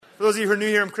For those of you who are new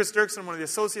here, I'm Chris Dirks. I'm one of the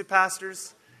associate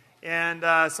pastors. And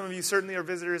some of you certainly are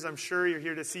visitors. I'm sure you're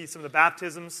here to see some of the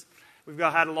baptisms. We've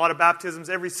had a lot of baptisms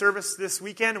every service this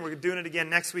weekend, and we're doing it again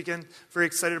next weekend. Very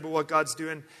excited about what God's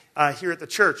doing here at the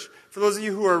church. For those of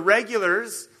you who are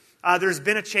regulars, there's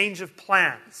been a change of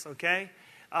plans, okay?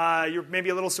 You're maybe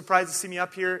a little surprised to see me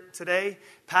up here today.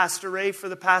 Pastor Ray, for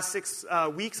the past 6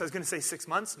 weeks, I was going to say 6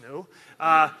 months, no.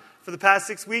 For the past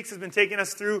 6 weeks has been taking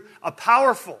us through a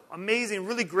powerful, amazing,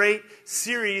 really great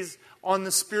series on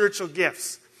the spiritual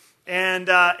gifts. And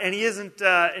he isn't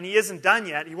done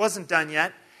yet. He wasn't done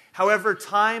yet. However,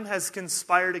 time has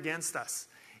conspired against us.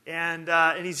 And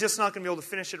he's just not going to be able to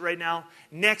finish it right now.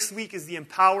 Next week is the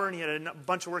Empower, and he had a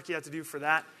bunch of work he had to do for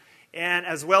that. And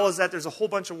as well as that, there's a whole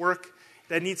bunch of work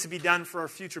that needs to be done for our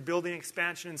future building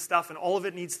expansion and stuff. And all of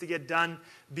it needs to get done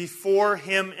before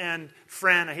him and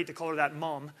Fran, I hate to call her that,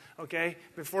 Mom, okay?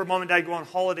 Before Mom and Dad go on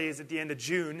holidays at the end of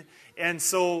June. And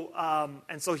so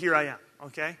here I am,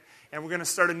 okay? And we're going to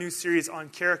start a new series on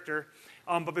character.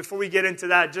 But before we get into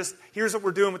that, just here's what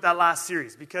we're doing with that last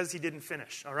series, because he didn't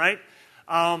finish, all right?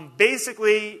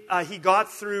 Basically, he got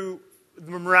through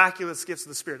the miraculous gifts of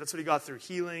the Spirit. That's what he got through: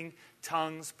 healing,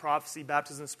 tongues, prophecy,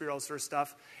 baptism of the Spirit, all this sort of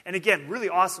stuff. And again, really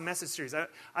awesome message series.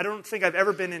 I don't think I've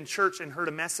ever been in church and heard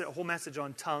a whole message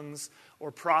on tongues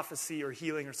or prophecy or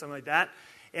healing or something like that.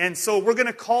 And so we're going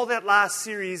to call that last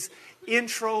series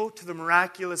Intro to the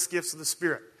Miraculous Gifts of the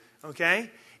Spirit,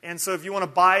 okay? And so if you want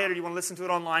to buy it or you want to listen to it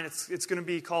online, it's going to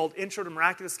be called Intro to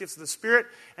Miraculous Gifts of the Spirit.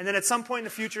 And then at some point in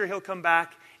the future, he'll come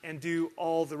back and do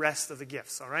all the rest of the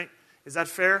gifts, all right? Is that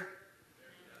fair?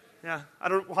 Yeah, I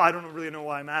don't really know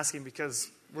why I'm asking, because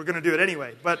we're going to do it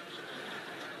anyway. But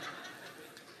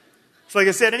so like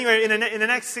I said, anyway, in the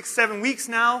next 6-7 weeks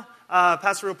now,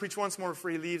 Pastor will preach once more before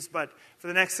he leaves. But for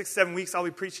the next 6-7 weeks, I'll be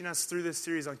preaching us through this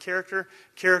series on character.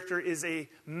 Character is a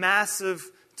massive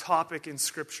topic in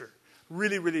Scripture,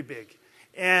 really, really big,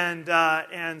 and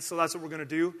so that's what we're going to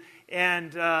do.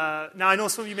 And now I know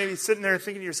some of you may be sitting there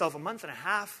thinking to yourself, 1.5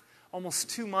 months, almost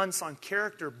 2 months on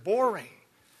character, boring.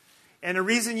 And the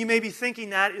reason you may be thinking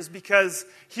that is because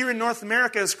here in North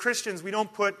America as Christians, we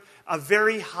don't put a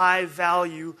very high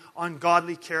value on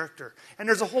godly character. And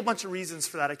there's a whole bunch of reasons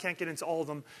for that. I can't get into all of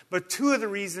them. But 2 of the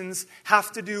reasons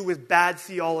have to do with bad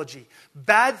theology.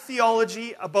 Bad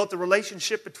theology about the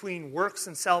relationship between works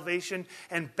and salvation,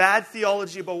 and bad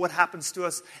theology about what happens to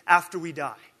us after we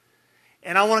die.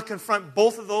 And I want to confront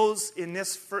both of those in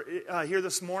this here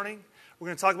this morning. We're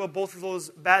going to talk about both of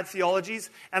those bad theologies.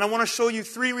 And I want to show you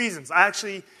 3 reasons. I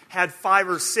actually had 5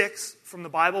 or 6 from the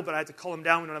Bible, but I had to cull them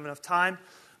down. We don't have enough time.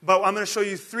 But I'm going to show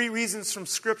you 3 reasons from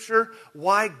Scripture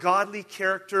why godly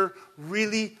character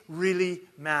really, really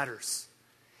matters.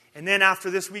 And then after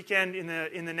this weekend, in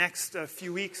the next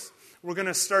few weeks, we're going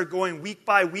to start going week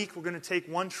by week. We're going to take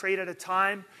one trait at a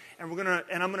time. And I'm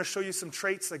going to show you some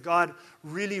traits that God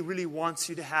really, really wants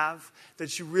you to have,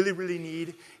 that you really, really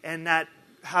need, and that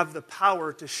have the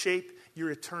power to shape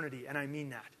your eternity, and I mean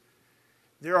that.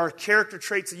 There are character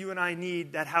traits that you and I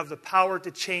need that have the power to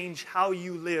change how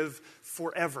you live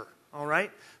forever, all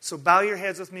right? So bow your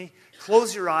heads with me,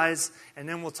 close your eyes, and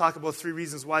then we'll talk about 3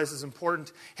 reasons why this is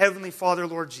important. Heavenly Father,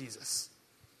 Lord Jesus,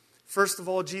 first of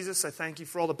all, Jesus, I thank you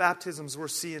for all the baptisms we're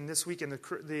seeing this weekend,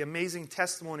 the amazing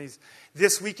testimonies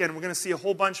this weekend. We're going to see a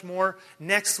whole bunch more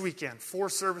next weekend, 4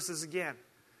 services again.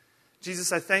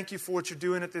 Jesus, I thank you for what you're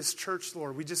doing at this church,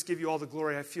 Lord. We just give you all the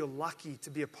glory. I feel lucky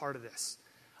to be a part of this.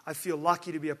 I feel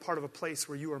lucky to be a part of a place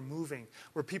where you are moving,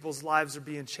 where people's lives are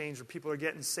being changed, where people are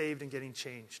getting saved and getting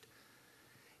changed.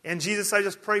 And Jesus, I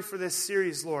just pray for this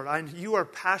series, Lord. You are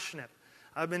passionate.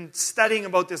 I've been studying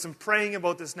about this and praying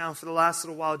about this now for the last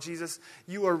little while. Jesus,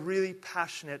 you are really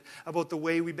passionate about the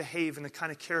way we behave and the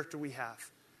kind of character we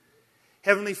have.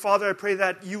 Heavenly Father, I pray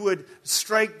that you would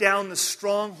strike down the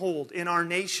stronghold in our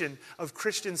nation of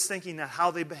Christians thinking that how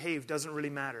they behave doesn't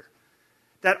really matter.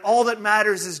 That all that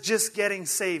matters is just getting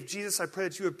saved. Jesus, I pray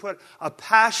that you would put a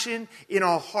passion in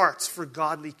our hearts for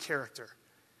godly character.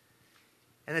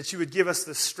 And that you would give us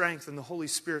the strength and the Holy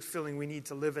Spirit filling we need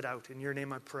to live it out. In your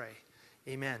name I pray.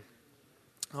 Amen.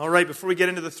 All right, before we get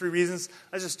into the 3 reasons,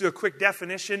 let's just do a quick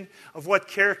definition of what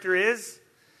character is.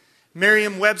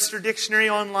 Merriam-Webster Dictionary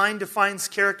Online defines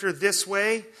character this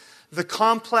way: the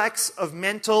complex of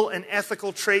mental and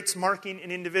ethical traits marking an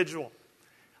individual.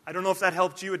 I don't know if that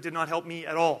helped you. It did not help me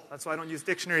at all. That's why I don't use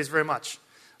dictionaries very much.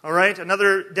 All right,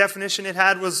 another definition it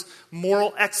had was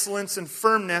moral excellence and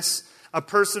firmness, a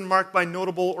person marked by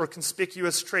notable or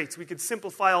conspicuous traits. We could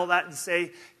simplify all that and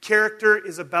say character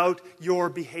is about your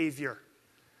behavior.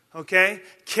 Okay?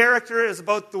 Character is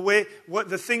about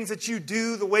the things that you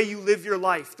do, the way you live your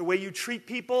life, the way you treat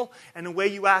people, and the way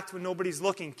you act when nobody's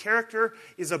looking. Character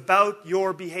is about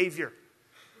your behavior.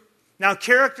 Now,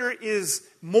 character is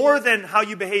more than how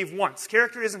you behave once.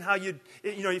 Character isn't how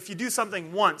if you do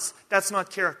something once, that's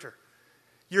not character.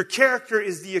 Your character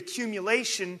is the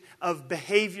accumulation of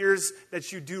behaviors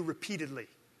that you do repeatedly,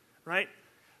 right?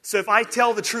 So if I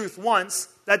tell the truth once,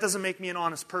 that doesn't make me an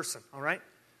honest person, all right?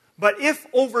 But if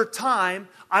over time,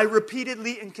 I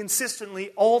repeatedly and consistently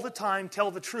all the time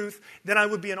tell the truth, then I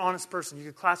would be an honest person. You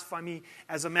could classify me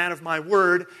as a man of my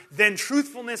word. Then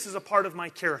truthfulness is a part of my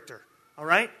character, all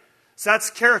right? So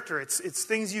that's character. It's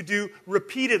things you do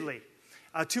repeatedly.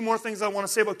 Two more things I want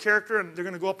to say about character, and they're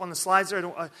going to go up on the slides there. I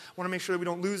want to make sure that we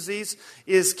don't lose these,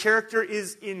 is character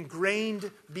is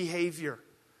ingrained behavior,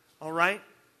 all right?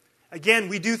 Again,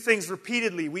 we do things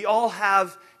repeatedly. We all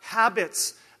have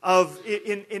habits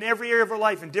in every area of our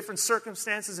life, in different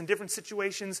circumstances, in different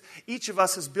situations. Each of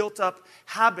us has built up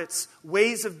habits,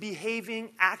 ways of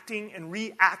behaving, acting, and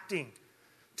reacting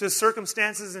to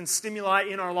circumstances and stimuli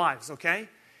in our lives, okay?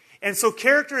 And so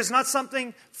character is not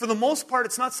something, for the most part,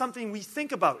 it's not something we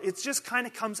think about. It just kind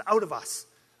of comes out of us,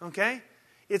 okay?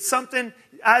 It's something,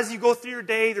 as you go through your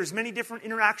day, there's many different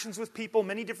interactions with people,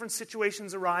 many different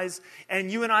situations arise, and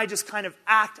you and I just kind of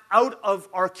act out of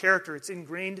our character. It's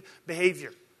ingrained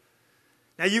behavior.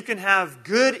 Now, you can have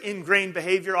good ingrained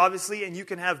behavior, obviously, and you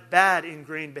can have bad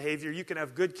ingrained behavior. You can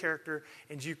have good character,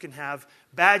 and you can have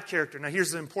bad character. Now,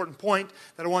 here's the important point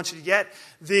that I want you to get.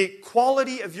 The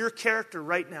quality of your character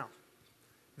right now,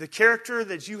 the character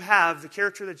that you have, the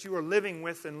character that you are living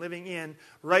with and living in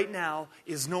right now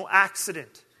is no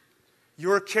accident.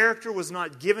 Your character was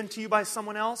not given to you by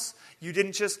someone else. You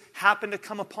didn't just happen to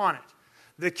come upon it.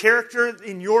 The character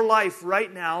in your life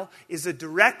right now is a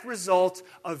direct result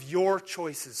of your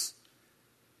choices.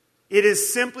 It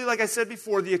is simply, like I said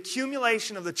before, the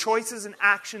accumulation of the choices and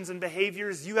actions and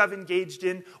behaviors you have engaged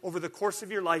in over the course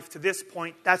of your life to this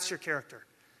point. That's your character.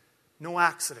 No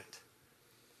accident.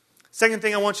 Second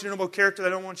thing I want you to know about character that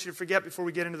I don't want you to forget before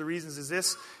we get into the reasons is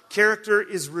this. Character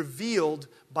is revealed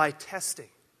by testing.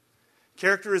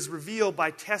 Character is revealed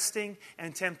by testing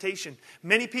and temptation.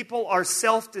 Many people are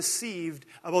self-deceived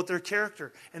about their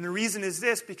character. And the reason is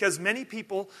this, because many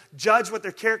people judge what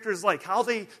their character is like. How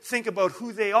they think about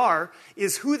who they are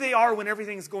is who they are when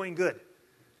everything's going good.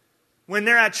 When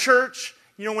they're at church,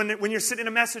 when you're sitting in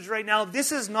a message right now,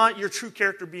 this is not your true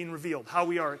character being revealed, how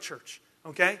we are at church.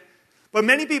 Okay? But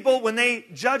many people, when they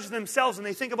judge themselves and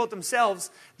they think about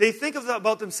themselves, they think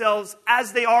about themselves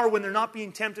as they are when they're not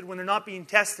being tempted, when they're not being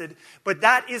tested. But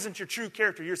that isn't your true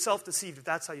character. You're self-deceived if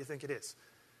that's how you think it is.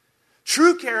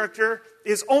 True character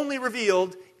is only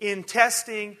revealed in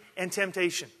testing and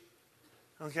temptation.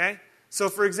 Okay? So,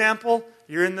 for example,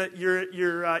 you're in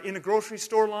a grocery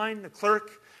store line. The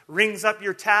clerk rings up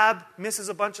your tab, misses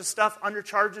a bunch of stuff,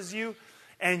 undercharges you.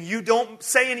 And you don't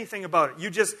say anything about it.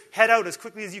 You just head out as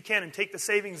quickly as you can and take the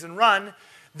savings and run.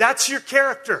 That's your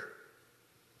character.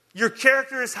 Your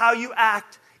character is how you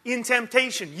act in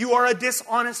temptation. You are a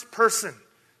dishonest person.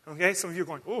 Okay? Some of you are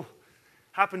going, "Ooh,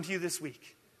 happened to you this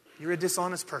week. You're a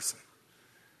dishonest person."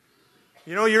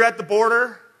 You're at the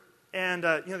border, and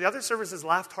the other services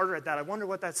laughed harder at that. I wonder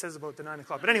what that says about the 9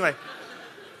 o'clock. But anyway,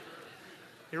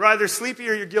 you're either sleepy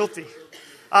or you're guilty.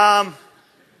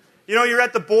 You're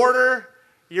at the border.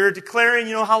 You're declaring,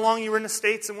 how long you were in the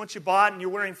States and what you bought, and you're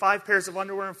wearing 5 pairs of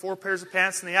underwear and 4 pairs of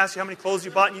pants, and they ask you how many clothes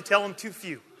you bought, and you tell them too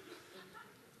few.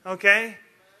 Okay?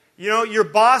 Your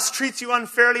boss treats you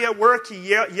unfairly at work. He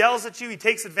yells at you. He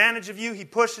takes advantage of you. He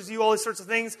pushes you, all these sorts of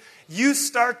things. You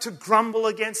start to grumble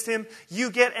against him. You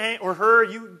get, or her,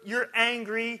 you're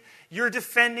angry. You're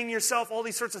defending yourself, all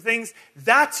these sorts of things.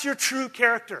 That's your true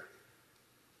character.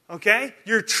 Okay?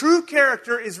 Your true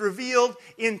character is revealed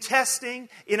in testing,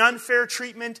 in unfair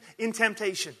treatment, in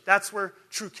temptation. That's where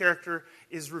true character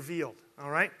is revealed. All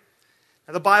right?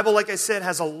 Now, the Bible, like I said,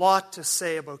 has a lot to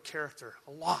say about character.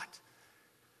 A lot.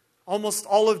 Almost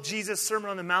all of Jesus' Sermon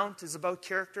on the Mount is about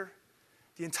character.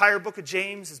 The entire book of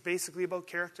James is basically about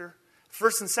character.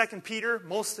 1st and 2nd Peter,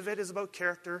 most of it is about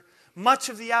character. Much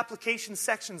of the application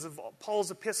sections of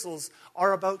Paul's epistles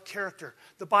are about character.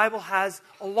 The Bible has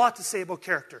a lot to say about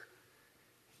character.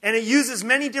 And it uses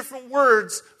many different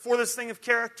words for this thing of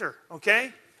character.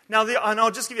 Okay? Now, and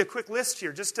I'll just give you a quick list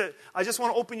here. I just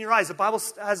want to open your eyes. The Bible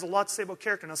has a lot to say about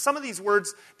character. Now, some of these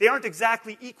words, they aren't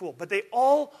exactly equal, but they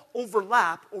all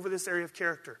overlap over this area of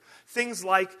character. Things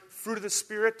like fruit of the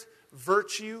Spirit,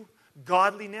 virtue,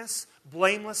 godliness,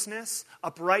 blamelessness,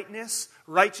 uprightness,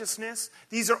 righteousness.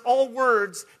 These are all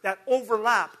words that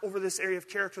overlap over this area of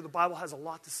character. The Bible has a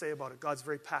lot to say about it. God's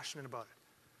very passionate about it.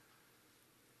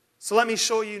 So let me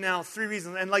show you now 3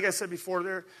 reasons. And like I said before,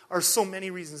 there are so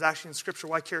many reasons actually in Scripture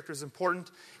why character is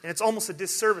important. And it's almost a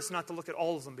disservice not to look at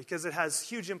all of them because it has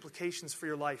huge implications for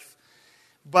your life.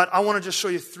 But I want to just show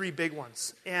you 3 big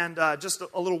ones. And just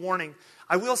a little warning.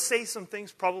 I will say some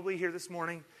things probably here this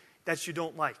morning that you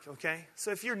don't like, okay? So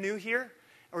if you're new here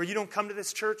or you don't come to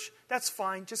this church, that's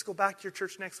fine. Just go back to your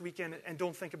church next weekend and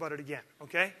don't think about it again,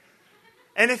 okay?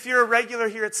 And if you're a regular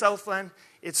here at Southland,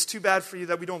 it's too bad for you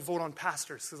that we don't vote on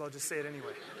pastors, because I'll just say it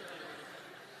anyway.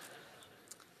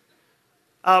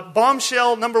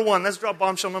 Bombshell number 1. Let's drop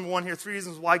bombshell number 1 here. 3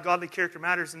 reasons why godly character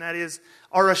matters, and that is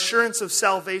our assurance of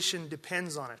salvation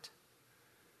depends on it.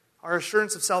 Our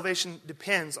assurance of salvation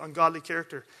depends on godly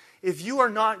character. If you are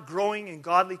not growing in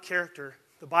godly character,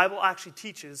 the Bible actually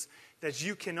teaches that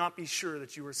you cannot be sure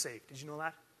that you were saved. Did you know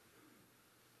that?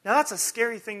 Now that's a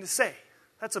scary thing to say.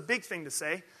 That's a big thing to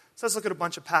say. So let's look at a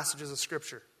bunch of passages of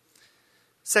Scripture.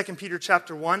 2 Peter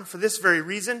chapter 1, for this very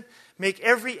reason, make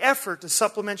every effort to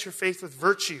supplement your faith with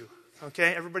virtue.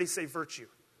 Okay, everybody say virtue.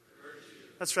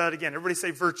 Let's try that again. Everybody say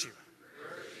virtue.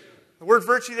 The word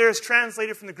virtue there is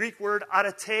translated from the Greek word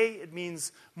arete. It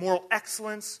means moral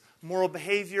excellence, moral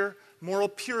behavior, moral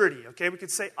purity. Okay, we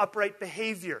could say upright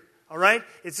behavior. All right?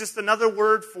 It's just another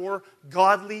word for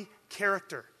godly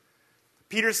character.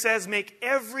 Peter says, make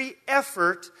every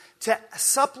effort to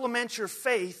supplement your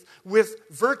faith with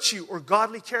virtue or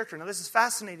godly character. Now, this is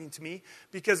fascinating to me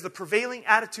because the prevailing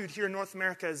attitude here in North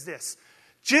America is this.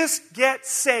 Just get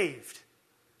saved.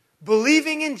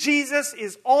 Believing in Jesus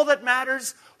is all that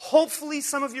matters. Hopefully,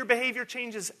 some of your behavior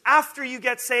changes after you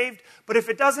get saved. But if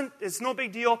it doesn't, it's no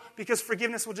big deal because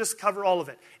forgiveness will just cover all of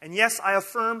it. And yes, I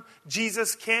affirm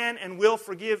Jesus can and will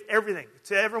forgive everything.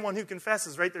 To everyone who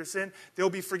confesses, right, their sin,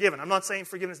 they'll be forgiven. I'm not saying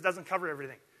forgiveness doesn't cover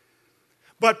everything.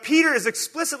 But Peter is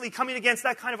explicitly coming against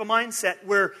that kind of a mindset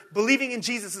where believing in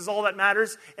Jesus is all that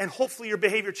matters and hopefully your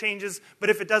behavior changes, but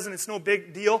if it doesn't, it's no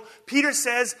big deal. Peter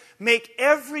says, make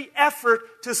every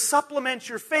effort to supplement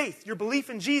your faith, your belief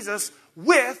in Jesus,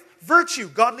 with virtue,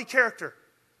 godly character.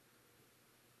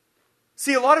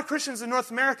 See, a lot of Christians in North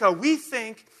America, we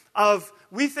think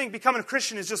becoming a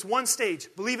Christian is just one stage.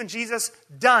 Believe in Jesus,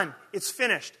 done, it's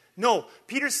finished. No,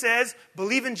 Peter says,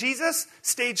 believe in Jesus,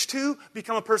 stage 2,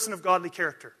 become a person of godly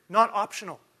character. Not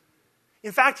optional.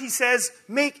 In fact, he says,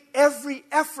 make every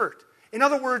effort. In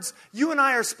other words, you and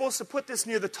I are supposed to put this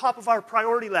near the top of our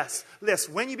priority list.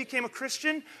 When you became a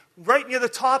Christian, right near the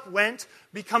top went,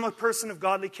 become a person of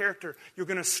godly character. You're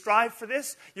going to strive for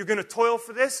this. You're going to toil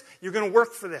for this. You're going to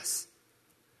work for this.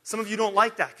 Some of you don't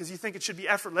like that because you think it should be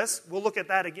effortless. We'll look at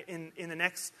that again in the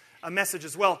next message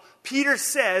as well. Peter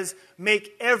says,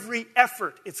 make every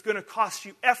effort. It's going to cost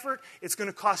you effort. It's going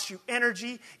to cost you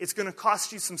energy. It's going to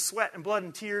cost you some sweat and blood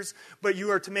and tears. But you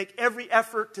are to make every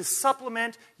effort to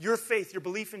supplement your faith, your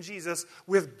belief in Jesus,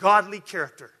 with godly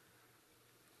character.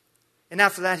 And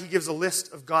after that, he gives a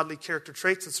list of godly character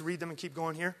traits. Let's read them and keep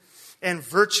going here. And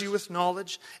virtue with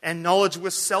knowledge, and knowledge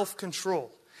with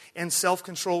self-control. And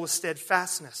self-control with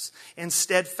steadfastness, and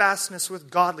steadfastness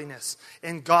with godliness,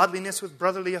 and godliness with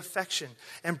brotherly affection,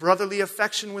 and brotherly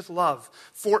affection with love.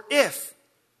 For if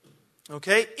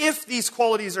these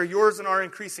qualities are yours and are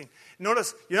increasing,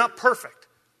 notice, you're not perfect,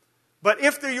 but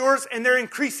if they're yours and they're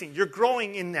increasing, you're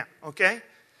growing in them, okay?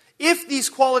 If these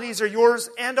qualities are yours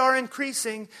and are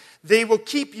increasing, they will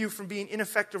keep you from being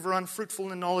ineffective or unfruitful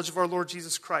in the knowledge of our Lord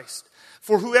Jesus Christ.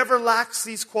 For whoever lacks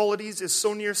these qualities is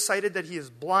so nearsighted that he is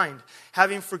blind,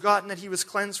 having forgotten that he was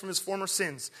cleansed from his former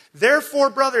sins. Therefore,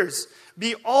 brothers,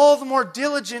 be all the more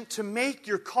diligent to make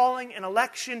your calling and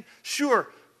election sure.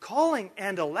 Calling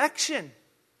and election.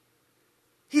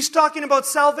 He's talking about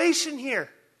salvation here.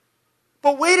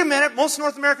 But wait a minute, most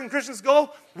North American Christians go,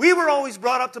 we were always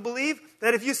brought up to believe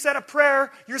that if you said a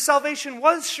prayer, your salvation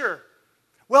was sure.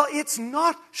 Well, it's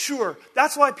not sure.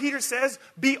 That's why Peter says,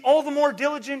 be all the more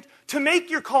diligent to make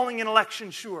your calling and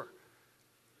election sure.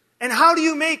 And how do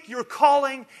you make your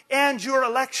calling and your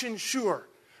election sure?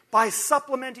 By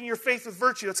supplementing your faith with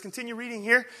virtue. Let's continue reading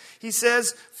here. He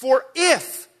says, for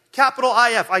if, capital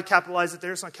I-F, I capitalize it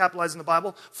there, it's not capitalized in the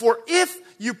Bible. For if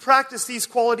you practice these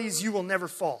qualities, you will never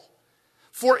fall.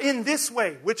 For in this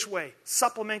way, which way?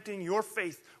 Supplementing your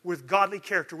faith with godly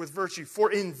character, with virtue. For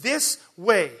in this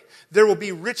way, there will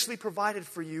be richly provided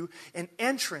for you an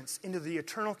entrance into the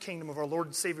eternal kingdom of our Lord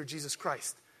and Savior Jesus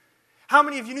Christ. How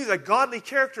many of you knew that godly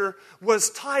character was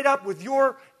tied up with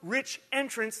your rich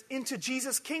entrance into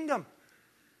Jesus' kingdom?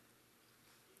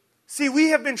 See, we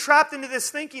have been trapped into this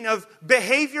thinking of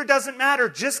behavior doesn't matter,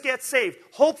 just get saved.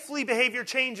 Hopefully behavior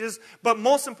changes, but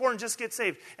most important, just get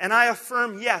saved. And I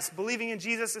affirm, yes, believing in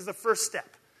Jesus is the first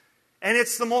step. And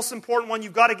it's the most important one.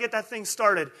 You've got to get that thing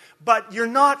started. But you're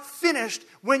not finished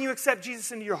when you accept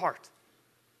Jesus into your heart.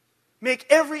 Make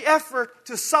every effort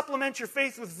to supplement your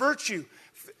faith with virtue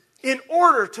in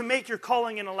order to make your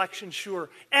calling and election sure,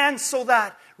 and so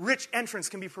that rich entrance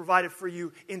can be provided for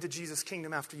you into Jesus'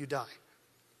 kingdom after you die.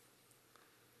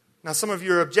 Now, some of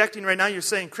you are objecting right now. You're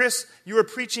saying, Chris, you are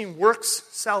preaching works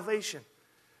salvation.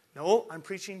 No, I'm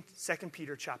preaching 2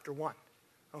 Peter chapter 1.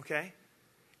 Okay?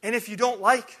 And if you don't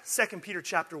like 2 Peter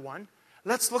chapter 1,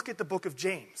 let's look at the book of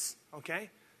James.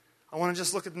 Okay? I want to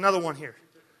just look at another one here.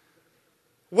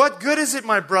 What good is it,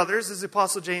 my brothers, is the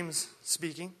Apostle James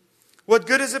speaking. What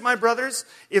good is it, my brothers,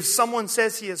 if someone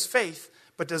says he has faith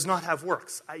but does not have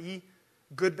works, i.e.,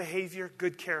 good behavior,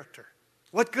 good character?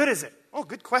 What good is it? Oh,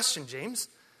 good question, James.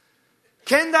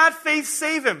 Can that faith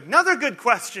save him? Another good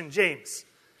question, James.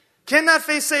 Can that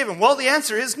faith save him? Well, the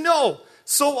answer is no.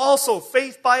 So also,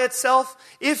 faith by itself,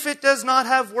 if it does not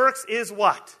have works, is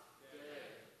what?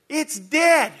 Dead. It's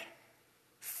dead.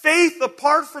 Faith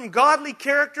apart from godly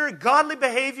character, godly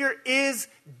behavior is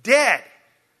dead.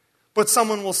 But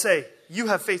someone will say, you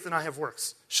have faith and I have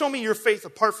works. Show me your faith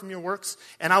apart from your works,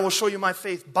 and I will show you my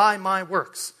faith by my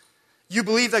works. You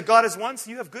believe that God is one,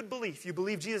 so you have good belief. You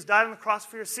believe Jesus died on the cross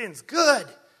for your sins. Good.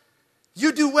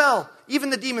 You do well.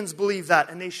 Even the demons believe that,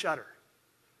 and they shudder.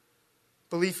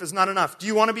 Belief is not enough. Do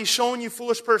you want to be shown, you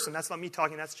foolish person? That's not me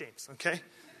talking, that's James, okay?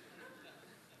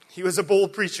 He was a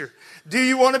bold preacher. Do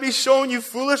you want to be shown, you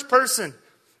foolish person,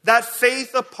 that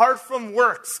faith apart from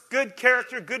works, good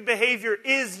character, good behavior,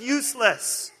 is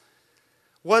useless?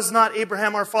 Was not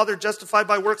Abraham our father justified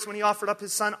by works when he offered up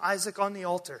his son Isaac on the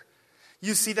altar?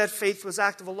 You see that faith was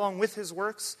active along with his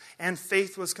works, and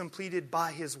faith was completed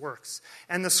by his works.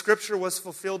 And the scripture was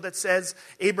fulfilled that says,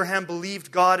 Abraham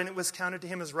believed God, and it was counted to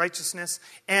him as righteousness,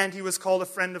 and he was called a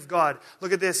friend of God.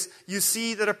 Look at this. You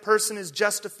see that a person is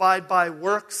justified by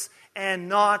works and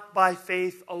not by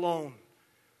faith alone.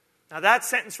 Now that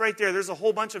sentence right there, there's a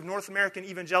whole bunch of North American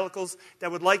evangelicals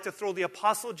that would like to throw the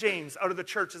Apostle James out of the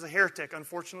church as a heretic.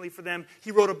 Unfortunately for them, he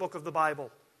wrote a book of the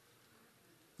Bible.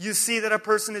 You see that a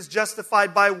person is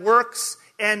justified by works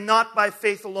and not by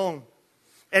faith alone.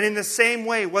 And in the same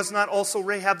way, was not also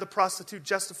Rahab the prostitute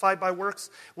justified by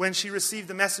works when she received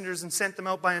the messengers and sent them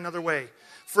out by another way?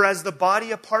 For as the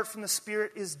body apart from the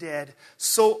spirit is dead,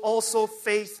 so also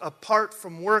faith apart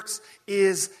from works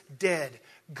is dead.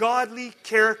 Godly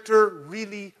character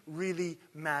really, really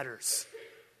matters.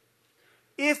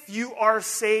 If you are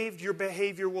saved, your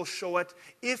behavior will show it.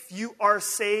 If you are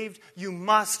saved, you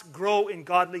must grow in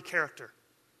godly character.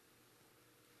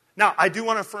 Now, I do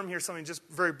want to affirm here something just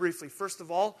very briefly. First of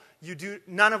all,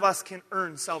 none of us can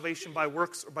earn salvation by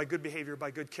works or by good behavior, or by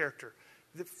good character.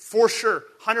 For sure,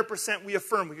 100% we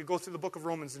affirm. We could go through the book of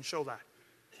Romans and show that.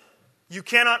 You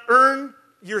cannot earn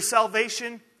your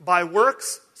salvation by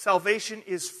works. Salvation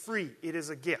is free. It is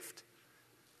a gift.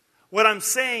 What I'm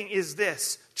saying is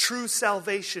this: true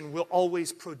salvation will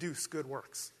always produce good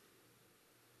works.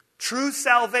 True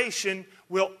salvation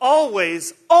will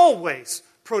always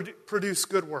produce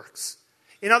good works.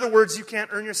 In other words, you can't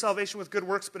earn your salvation with good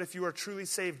works, but if you are truly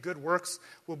saved, good works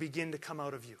will begin to come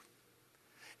out of you.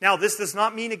 Now, this does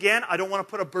not mean, again, I don't want to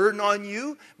put a burden on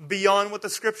you beyond what the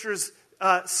Scriptures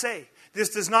say. This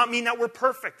does not mean that we're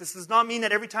perfect. This does not mean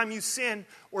that every time you sin,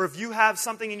 or if you have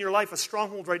something in your life, a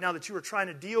stronghold right now that you are trying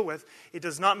to deal with, it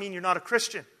does not mean you're not a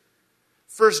Christian.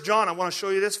 1 John, I want to show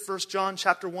you this. 1 John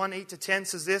chapter 1, 8-10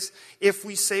 says this: if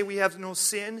we say we have no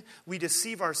sin, we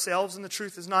deceive ourselves and the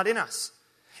truth is not in us.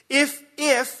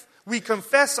 If we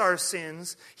confess our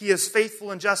sins, He is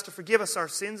faithful and just to forgive us our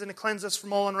sins and to cleanse us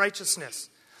from all unrighteousness.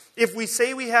 If we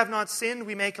say we have not sinned,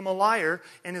 we make Him a liar,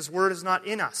 and His word is not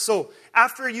in us. So,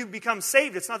 after you become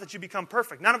saved, it's not that you become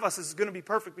perfect. None of us is going to be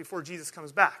perfect before Jesus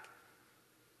comes back.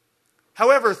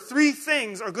 However, 3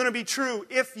 things are going to be true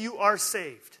if you are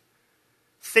saved.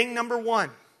 Thing number 1,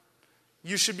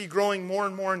 you should be growing more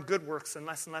and more in good works and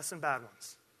less in bad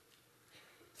ones.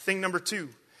 Thing number 2,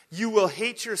 you will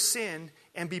hate your sin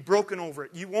and be broken over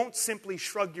it. You won't simply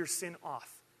shrug your sin off.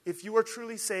 If you are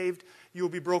truly saved, you will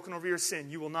be broken over your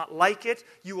sin. You will not like it.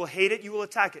 You will hate it. You will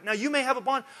attack it. Now, you may have a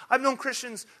bond. I've known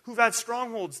Christians who've had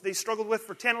strongholds they struggled with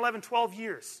for 10, 11, 12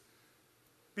 years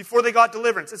before they got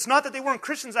deliverance. It's not that they weren't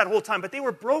Christians that whole time, but they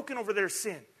were broken over their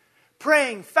sin.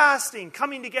 Praying, fasting,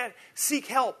 coming to seek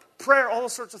help, prayer, all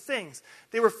sorts of things.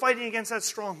 They were fighting against that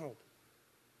stronghold.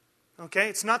 Okay?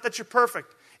 It's not that you're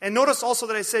perfect. And notice also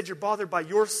that I said you're bothered by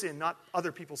your sin, not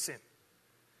other people's sin.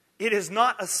 it is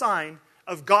not a sign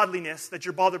of godliness that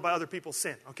you're bothered by other people's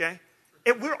sin, okay?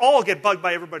 We all get bugged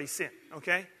by everybody's sin,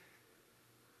 okay?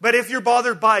 But if you're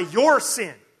bothered by your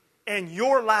sin and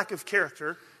your lack of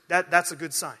character, that's a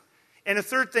good sign. And the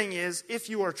third thing is, if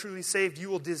you are truly saved, you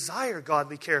will desire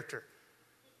godly character.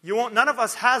 None of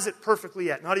us has it perfectly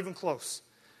yet, not even close.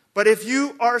 But if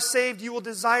you are saved, you will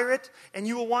desire it, and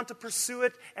you will want to pursue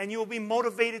it, and you will be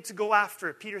motivated to go after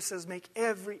it. Peter says, make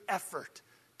every effort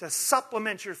to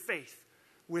supplement your faith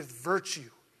with virtue.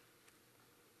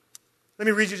 Let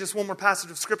me read you just one more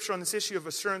passage of Scripture on this issue of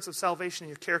assurance of salvation in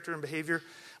your character and behavior.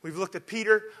 We've looked at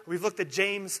Peter. We've looked at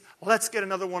James. Let's get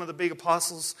another one of the big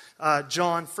apostles,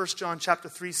 John, 1 John chapter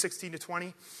 3, 16 to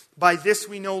 20. By this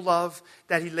we know love,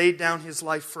 that he laid down his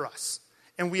life for us,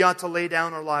 and we ought to lay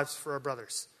down our lives for our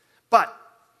brothers. But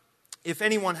if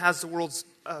anyone has the world's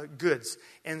goods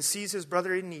and sees his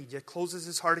brother in need, yet closes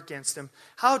his heart against him,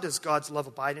 how does God's love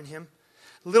abide in him?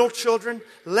 Little children,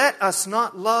 let us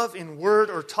not love in word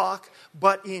or talk,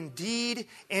 but in deed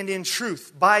and in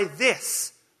truth. By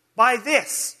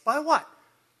what?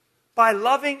 By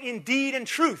loving in deed and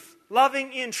truth.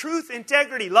 Loving in truth,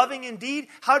 integrity. Loving in deed,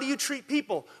 how do you treat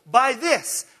people? By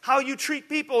this, how you treat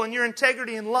people in your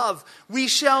integrity and love, we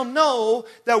shall know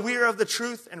that we are of the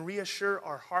truth and reassure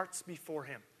our hearts before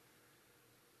Him.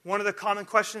 One of the common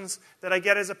questions that I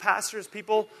get as a pastor is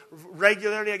people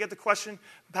regularly, I get the question,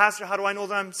 Pastor, how do I know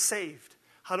that I'm saved?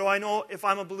 How do I know if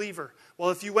I'm a believer?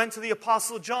 Well, if you went to the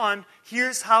Apostle John,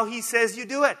 here's how he says you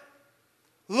do it.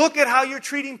 Look at how you're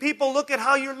treating people. Look at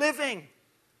how you're living.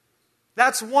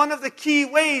 That's one of the key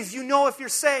ways you know if you're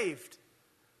saved.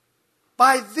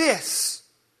 By this,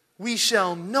 we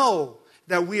shall know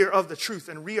that we are of the truth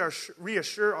and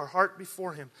reassure our heart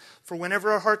before Him. For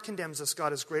whenever our heart condemns us,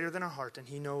 God is greater than our heart and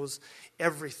He knows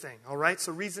everything. All right?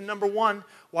 So reason number one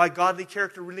why godly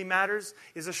character really matters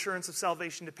is assurance of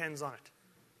salvation depends on it.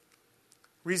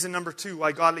 Reason number two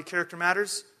why godly character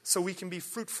matters, so we can be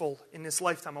fruitful in this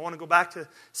lifetime. I want to go back to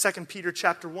 2 Peter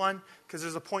chapter 1 because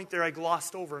there's a point there I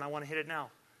glossed over and I want to hit it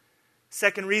now.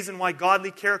 Second reason why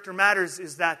godly character matters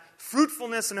is that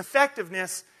fruitfulness and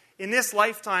effectiveness in this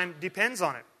lifetime depends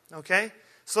on it. Okay?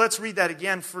 So let's read that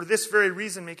again. For this very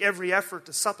reason, make every effort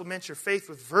to supplement your faith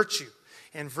with virtue,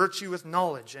 and virtue with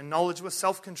knowledge, and knowledge with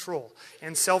self-control,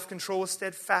 and self-control with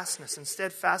steadfastness, and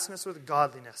steadfastness with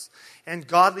godliness, and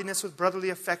godliness with brotherly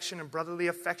affection, and brotherly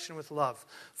affection with love.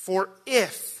 For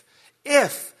if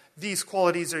these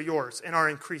qualities are yours and are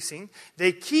increasing,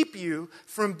 they keep you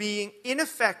from being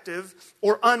ineffective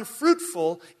or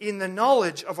unfruitful in the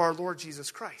knowledge of our Lord Jesus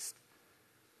Christ.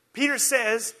 Peter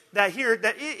says that here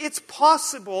that it's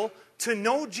possible to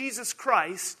know Jesus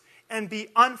Christ and be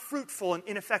unfruitful and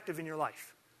ineffective in your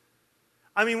life.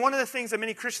 I mean, one of the things that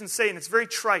many Christians say, and it's very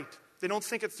trite, they don't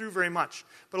think it through very much,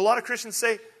 but a lot of Christians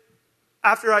say,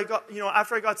 after I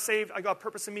got saved, I got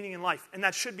purpose and meaning in life. And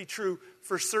that should be true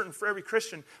for certain, for every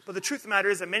Christian. But the truth of the matter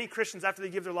is that many Christians, after they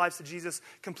give their lives to Jesus,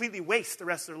 completely waste the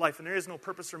rest of their life, and there is no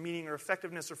purpose or meaning or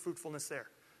effectiveness or fruitfulness there.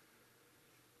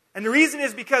 And the reason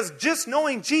is because just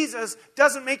knowing Jesus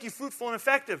doesn't make you fruitful and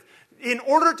effective. In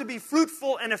order to be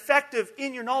fruitful and effective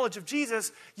in your knowledge of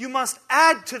Jesus, you must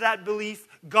add to that belief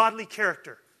godly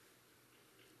character.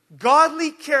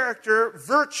 Godly character,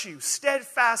 virtue,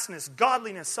 steadfastness,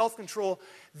 godliness, self-control,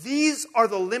 these are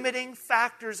the limiting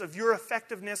factors of your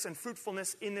effectiveness and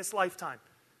fruitfulness in this lifetime.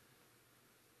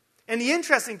 And the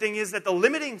interesting thing is that the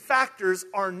limiting factors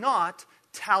are not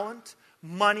talent,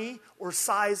 money, or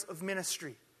size of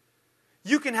ministry.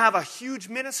 You can have a huge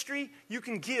ministry. You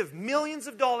can give millions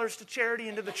of dollars to charity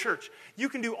and to the church. You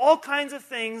can do all kinds of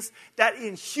things that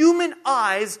in human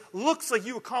eyes looks like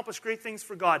you accomplish great things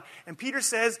for God. And Peter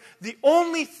says the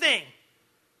only thing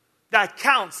that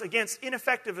counts against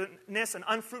ineffectiveness and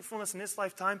unfruitfulness in this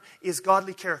lifetime is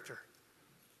godly character.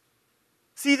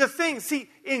 See,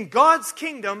 in God's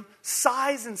kingdom,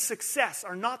 size and success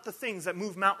are not the things that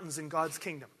move mountains in God's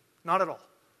kingdom. Not at all.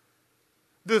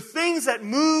 The things that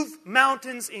move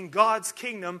mountains in God's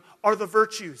kingdom are the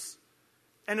virtues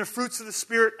and the fruits of the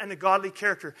Spirit and the godly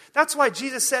character. That's why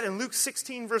Jesus said in Luke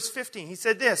 16, verse 15, He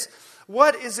said this,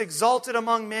 "What is exalted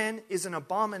among men is an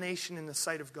abomination in the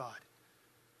sight of God."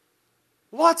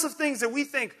 Lots of things that we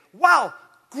think, wow,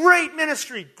 great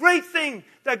ministry, great thing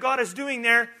that God is doing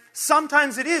there.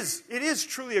 Sometimes it is. It is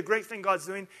truly a great thing God's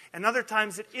doing, and other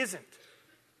times it isn't.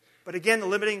 But again, the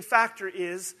limiting factor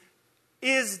is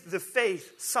the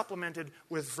faith supplemented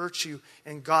with virtue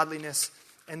and godliness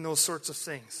and those sorts of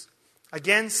things?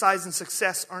 Again, size and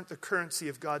success aren't the currency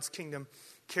of God's kingdom.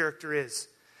 Character is.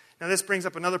 Now this brings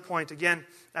up another point. Again,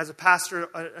 as a pastor,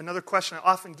 another question I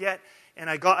often get and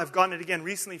I've gotten it again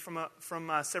recently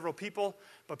from several people.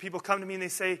 But people come to me and they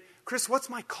say, Chris, what's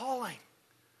my calling?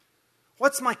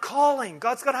 What's my calling?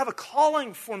 God's got to have a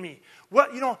calling for me.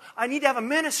 I need to have a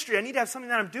ministry. I need to have something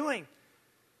that I'm doing.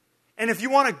 And if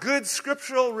you want a good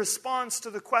scriptural response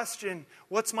to the question,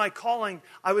 what's my calling?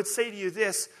 I would say to you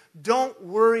this: don't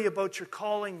worry about your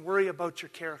calling, worry about your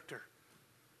character.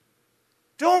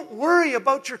 Don't worry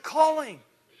about your calling.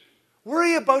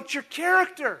 Worry about your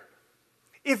character.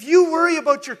 If you worry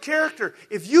about your character,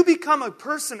 if you become a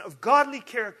person of godly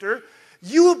character,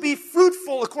 you will be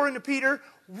fruitful, according to Peter,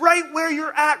 right where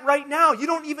you're at right now. You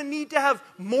don't even need to have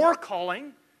more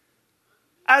calling.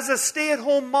 As a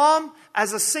stay-at-home mom,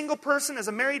 as a single person, as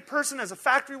a married person, as a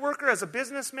factory worker, as a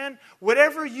businessman,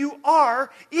 whatever you are,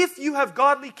 if you have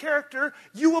godly character,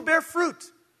 you will bear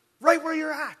fruit right where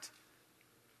you're at.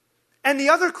 And the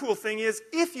other cool thing is,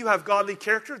 if you have godly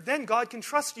character, then God can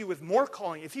trust you with more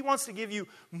calling. If He wants to give you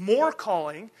more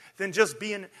calling than just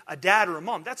being a dad or a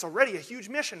mom, that's already a huge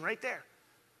mission right there.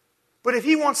 But if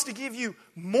He wants to give you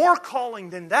more calling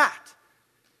than that,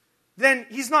 then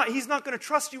He's not going to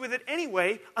trust you with it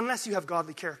anyway unless you have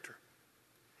godly character.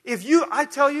 I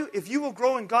tell you, if you will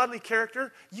grow in godly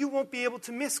character, you won't be able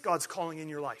to miss God's calling in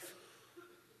your life.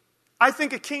 I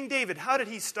think of King David. How did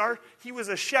he start? He was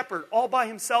a shepherd all by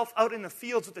himself out in the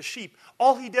fields with the sheep.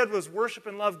 All he did was worship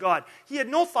and love God. He had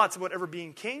no thoughts about ever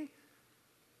being king.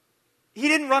 He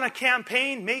didn't run a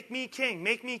campaign, make me king,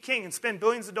 and spend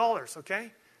billions of dollars,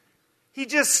 okay? He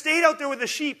just stayed out there with the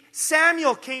sheep.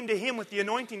 Samuel came to him with the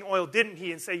anointing oil, didn't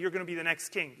he, and say, you're going to be the next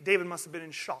king. David must have been in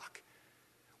shock.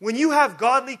 When you have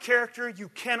godly character, you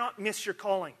cannot miss your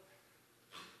calling.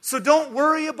 So don't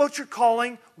worry about your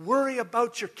calling, worry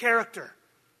about your character.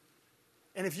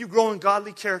 And if you grow in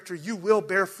godly character, you will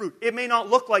bear fruit. It may not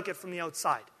look like it from the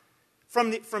outside,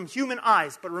 from human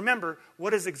eyes, but remember,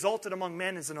 what is exalted among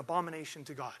men is an abomination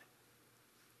to God.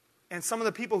 And some of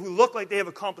the people who look like they have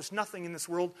accomplished nothing in this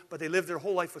world, but they live their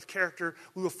whole life with character,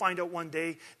 we will find out one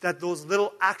day that those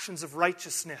little actions of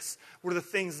righteousness were the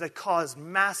things that caused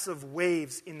massive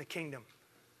waves in the kingdom.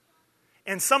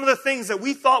 And some of the things that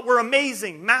we thought were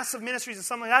amazing, massive ministries and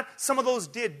something like that, some of those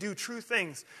did do true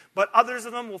things. But others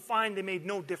of them will find they made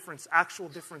no difference, actual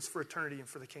difference for eternity and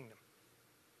for the kingdom.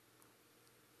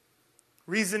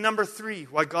 Reason number 3,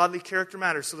 why godly character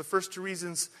matters. So the first 2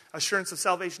 reasons, assurance of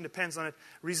salvation depends on it.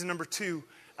 Reason number 2,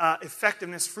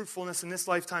 effectiveness, fruitfulness in this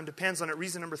lifetime depends on it.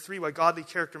 Reason number 3, why godly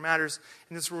character matters.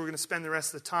 And this is where we're going to spend the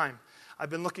rest of the time.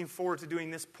 I've been looking forward to doing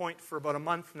this point for about a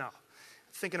month now.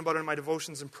 Thinking about it in my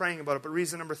devotions and praying about it. But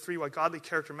reason number 3 why godly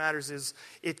character matters is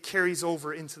it carries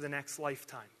over into the next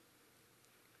lifetime.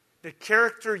 The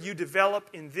character you develop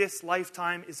in this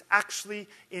lifetime is actually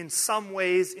in some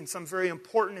ways, in some very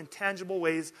important and tangible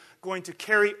ways, going to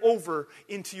carry over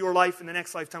into your life in the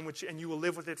next lifetime, and you will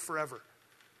live with it forever.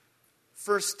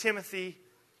 1 Timothy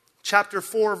chapter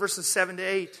 4, verses 7 to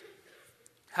 8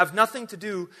 have nothing to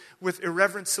do with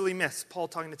irreverent, silly myths. Paul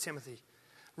talking to Timothy.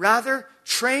 Rather,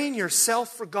 train yourself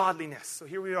for godliness. So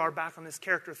here we are back on this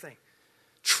character thing.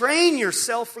 Train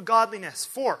yourself for godliness.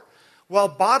 For, while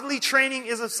bodily training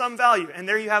is of some value, and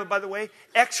there you have it, by the way,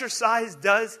 exercise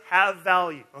does have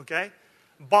value, okay?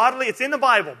 It's in the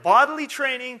Bible. Bodily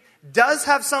training does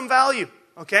have some value,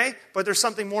 okay? But there's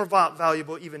something more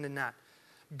valuable even than that.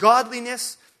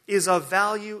 Godliness is of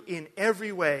value in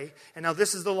every way. And now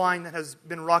this is the line that has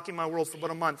been rocking my world for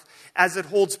about a month. As it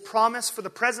holds promise for the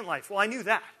present life. Well, I knew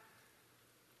that.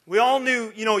 We all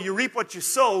knew, you reap what you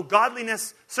sow.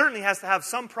 Godliness certainly has to have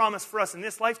some promise for us in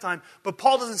this lifetime. But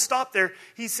Paul doesn't stop there.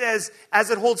 He says, as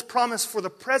it holds promise for the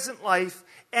present life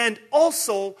and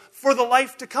also for the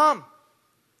life to come.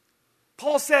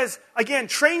 Paul says, again,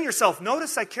 train yourself.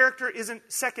 Notice that character isn't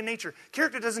second nature.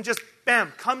 Character doesn't just,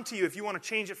 bam, come to you if you want to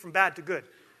change it from bad to good.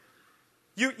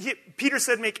 Peter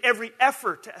said, make every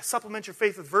effort to supplement your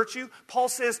faith with virtue. Paul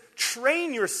says,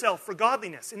 train yourself for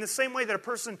godliness. In the same way that a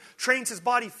person trains his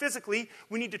body physically,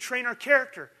 we need to train our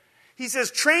character. He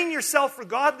says, train yourself for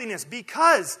godliness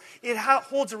because it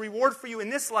holds a reward for you in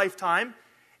this lifetime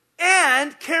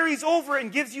and carries over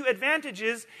and gives you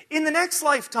advantages in the next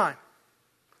lifetime.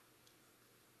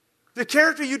 The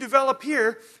character you develop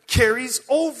here carries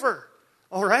over.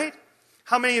 All right?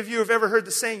 How many of you have ever heard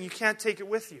the saying, you can't take it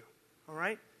with you? All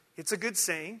right? It's a good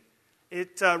saying.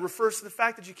 It refers to the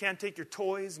fact that you can't take your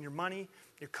toys and your money,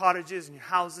 your cottages and your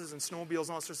houses and snowmobiles and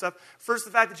all that sort of stuff. First,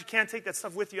 the fact that you can't take that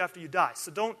stuff with you after you die. So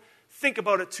don't think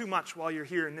about it too much while you're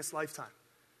here in this lifetime.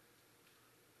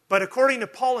 But according to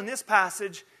Paul in this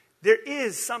passage, there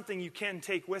is something you can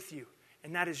take with you,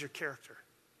 and that is your character.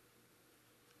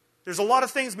 There's a lot of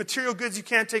things, material goods you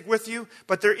can't take with you,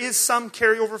 but there is some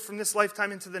carryover from this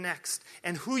lifetime into the next.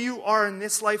 And who you are in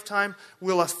this lifetime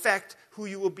will affect who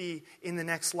you will be in the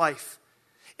next life.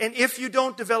 And if you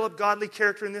don't develop godly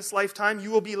character in this lifetime,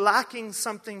 you will be lacking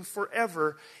something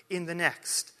forever in the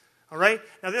next. All right?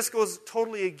 Now this goes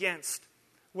totally against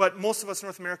what most of us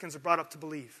North Americans are brought up to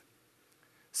believe.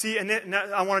 See, and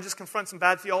I want to just confront some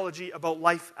bad theology about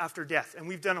life after death. And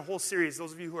we've done a whole series.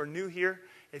 Those of you who are new here,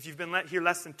 if you've been here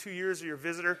less than 2 years or you're a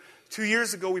visitor, 2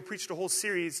 years ago we preached a whole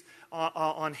series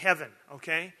on heaven,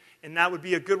 okay? And that would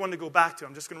be a good one to go back to.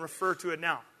 I'm just going to refer to it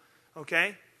now,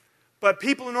 okay? But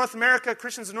people in North America,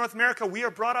 Christians in North America, we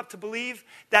are brought up to believe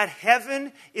that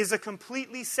heaven is a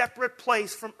completely separate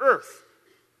place from earth.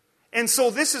 And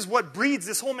so this is what breeds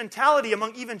this whole mentality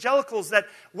among evangelicals that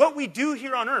what we do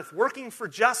here on earth, working for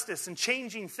justice and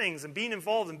changing things and being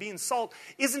involved and being salt,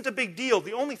 isn't a big deal.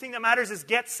 The only thing that matters is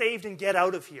get saved and get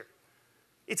out of here.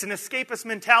 It's an escapist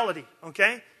mentality,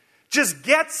 okay? Just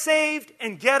get saved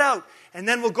and get out. And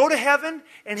then we'll go to heaven,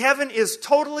 and heaven is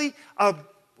totally a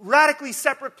radically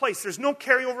separate place. There's no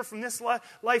carryover from this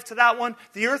life to that one.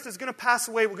 The earth is going to pass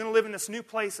away. We're going to live in this new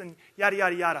place and yada,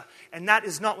 yada, yada. And that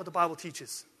is not what the Bible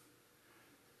teaches.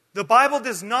 The Bible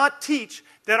does not teach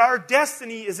that our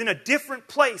destiny is in a different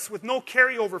place with no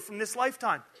carryover from this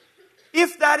lifetime.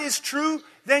 If that is true,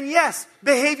 then yes,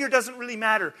 behavior doesn't really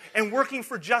matter. And working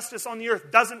for justice on the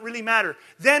earth doesn't really matter.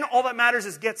 Then all that matters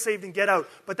is get saved and get out.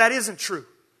 But that isn't true.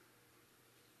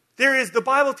 The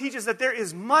Bible teaches that there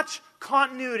is much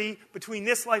continuity between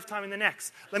this lifetime and the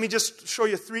next. Let me just show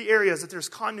you 3 areas that there's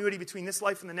continuity between this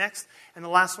life and the next. And the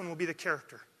last one will be the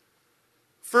character.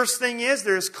 First thing is,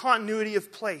 there is continuity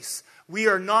of place. We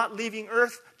are not leaving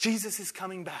earth. Jesus is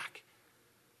coming back.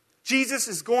 Jesus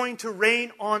is going to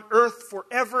reign on earth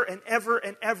forever and ever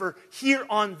and ever here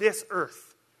on this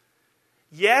earth.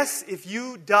 Yes, if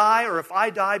you die or if I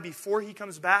die before he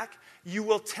comes back, you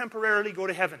will temporarily go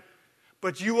to heaven.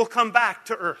 But you will come back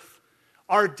to earth.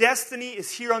 Our destiny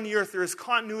is here on the earth. There is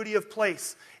continuity of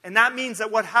place. And that means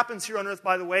that what happens here on earth,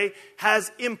 by the way,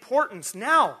 has importance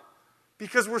now.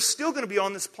 Because we're still going to be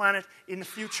on this planet in the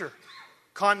future.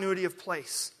 Continuity of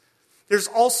place. There's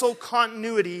also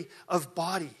continuity of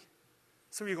body.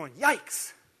 Some of you are going,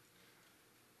 yikes.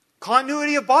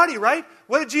 Continuity of body, right?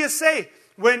 What did Jesus say?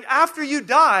 When after you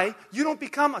die, you don't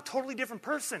become a totally different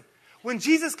person. When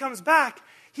Jesus comes back,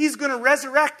 he's going to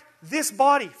resurrect this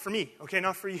body for me. Okay,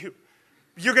 not for you.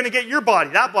 You're going to get your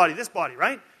body, that body, this body,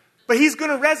 right? But he's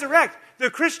going to resurrect. The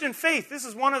Christian faith, this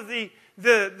is one of the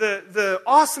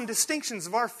awesome distinctions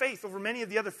of our faith over many of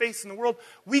the other faiths in the world.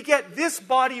 We get this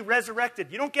body resurrected.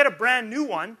 You don't get a brand new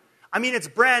one. I mean, it's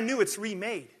brand new. It's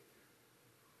remade.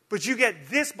 But you get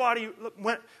this body.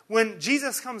 When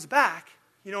Jesus comes back,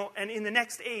 and in the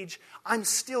next age, I'm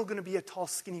still going to be a tall,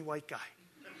 skinny white guy.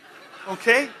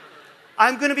 Okay?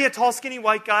 I'm going to be a tall, skinny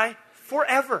white guy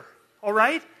forever. All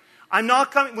right? I'm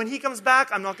not coming, when he comes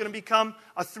back, I'm not going to become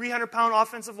a 300-pound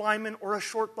offensive lineman or a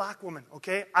short black woman,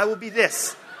 okay? I will be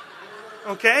this,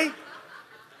 okay?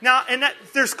 Now,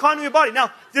 there's continuity of body.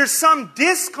 Now, there's some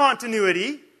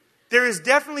discontinuity. There is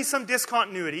definitely some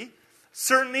discontinuity.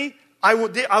 Certainly, I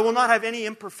will not have any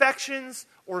imperfections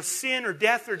or sin or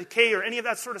death or decay or any of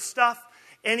that sort of stuff.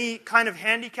 Any kind of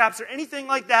handicaps or anything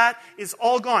like that is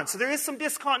all gone. So there is some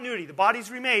discontinuity. The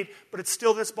body's remade, but it's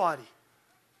still this body.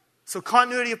 So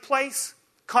continuity of place,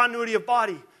 continuity of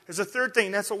body. There's a third thing,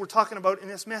 and that's what we're talking about in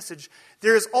this message.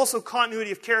 There is also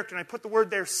continuity of character, and I put the word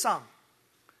there, some.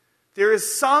 There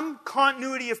is some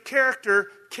continuity of character,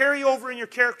 carry over in your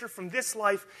character from this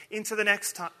life into the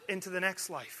next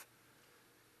life.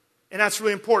 And that's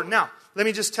really important. Now, let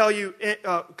me just tell you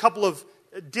a couple of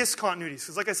discontinuities.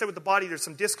 Because like I said with the body, there's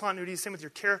some discontinuities. Same with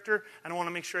your character. And I want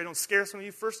to make sure I don't scare some of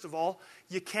you. First of all,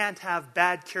 you can't have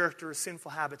bad character or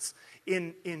sinful habits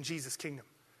in Jesus' kingdom.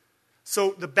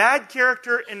 So the bad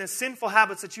character and the sinful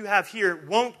habits that you have here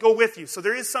won't go with you. So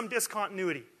there is some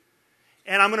discontinuity.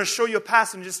 And I'm going to show you a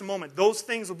passage in just a moment. Those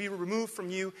things will be removed from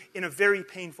you in a very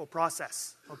painful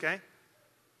process. Okay?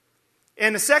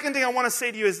 And the second thing I want to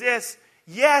say to you is this.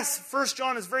 Yes, 1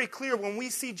 John is very clear. When we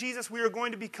see Jesus, we are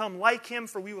going to become like him,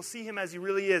 for we will see him as he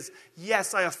really is.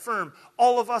 Yes, I affirm,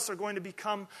 all of us are going to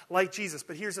become like Jesus.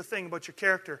 But here's the thing about your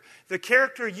character. The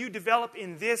character you develop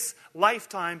in this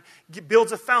lifetime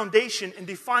builds a foundation and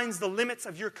defines the limits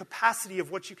of your capacity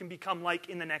of what you can become like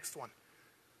in the next one.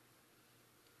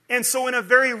 And so in a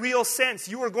very real sense,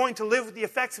 you are going to live with the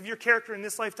effects of your character in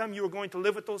this lifetime. You are going to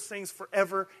live with those things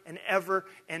forever and ever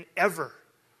and ever.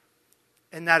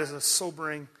 And that is a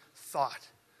sobering thought.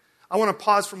 I want to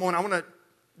pause for a moment. I want to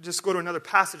just go to another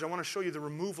passage. I want to show you the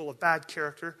removal of bad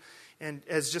character and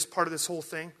as just part of this whole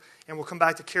thing. And we'll come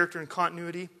back to character and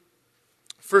continuity.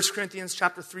 1 Corinthians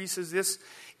chapter 3 says this,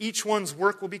 each one's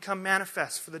work will become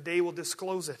manifest, for the day will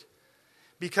disclose it,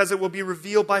 because it will be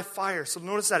revealed by fire. So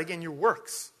notice that again, your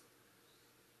works.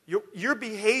 Your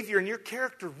behavior and your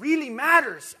character really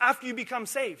matters after you become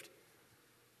saved.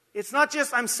 It's not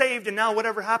just I'm saved and now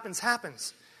whatever happens,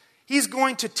 happens. He's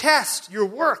going to test your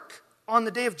work on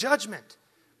the day of judgment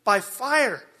by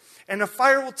fire. And the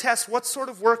fire will test what sort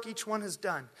of work each one has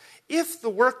done. If the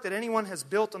work that anyone has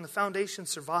built on the foundation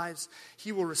survives,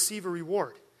 he will receive a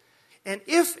reward. And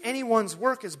if anyone's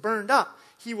work is burned up,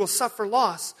 he will suffer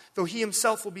loss, though he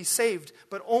himself will be saved,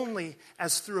 but only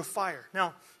as through a fire.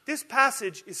 Now, this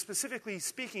passage is specifically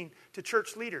speaking to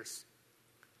church leaders.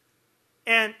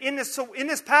 And in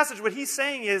this passage, what he's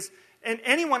saying is, and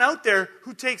anyone out there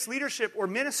who takes leadership or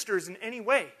ministers in any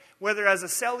way, whether as a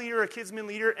cell leader, a kidsman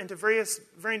leader, and to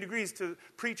varying degrees to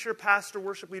preacher, pastor,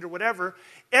 worship leader, whatever,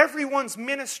 everyone's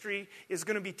ministry is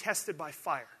going to be tested by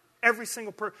fire. Every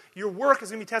single your work is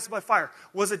going to be tested by fire.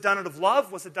 Was it done out of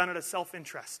love? Was it done out of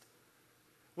self-interest?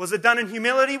 Was it done in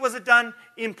humility? Was it done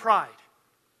in pride?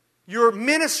 Your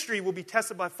ministry will be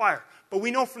tested by fire. But we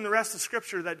know from the rest of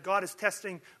Scripture that God is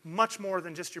testing much more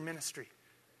than just your ministry.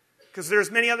 Because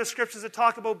there's many other scriptures that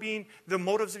talk about being the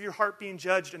motives of your heart being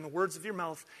judged and the words of your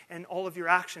mouth and all of your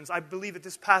actions. I believe that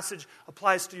this passage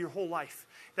applies to your whole life.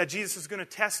 That Jesus is going to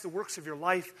test the works of your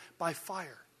life by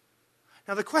fire.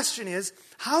 Now the question is,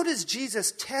 how does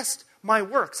Jesus test my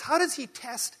works? How does he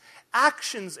test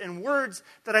actions and words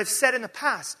that I've said in the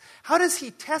past? How does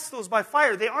he test those by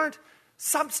fire? They aren't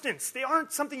substance. They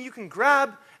aren't something you can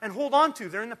grab and hold on to.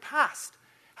 They're in the past.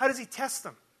 How does he test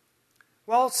them?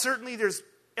 Well, certainly there's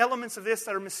elements of this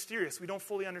that are mysterious. We don't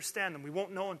fully understand them. We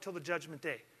won't know until the judgment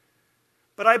day.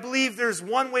 But I believe there's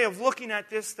one way of looking at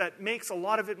this that makes a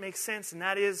lot of it make sense, and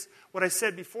that is what I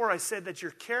said before. I said that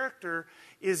your character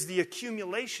is the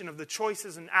accumulation of the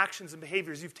choices and actions and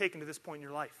behaviors you've taken to this point in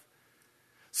your life.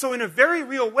 So in a very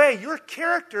real way, your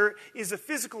character is a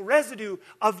physical residue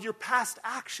of your past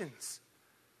actions.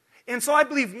 And so I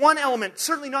believe one element,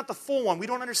 certainly not the full one, we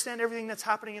don't understand everything that's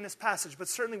happening in this passage, but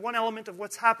certainly one element of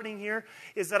what's happening here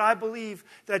is that I believe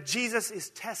that Jesus is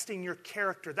testing your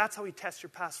character. That's how he tests your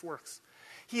past works.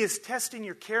 He is testing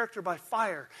your character by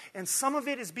fire, and some of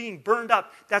it is being burned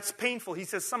up. That's painful. He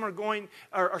says some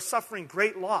are suffering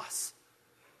great loss.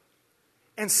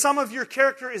 And some of your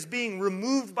character is being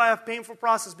removed by a painful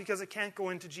process because it can't go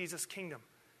into Jesus' kingdom.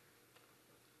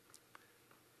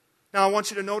 Now, I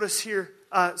want you to notice here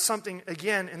something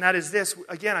again, and that is this.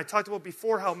 Again, I talked about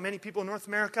before how many people in North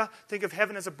America think of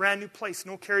heaven as a brand new place,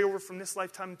 no carryover from this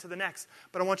lifetime to the next.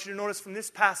 But I want you to notice from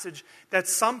this passage that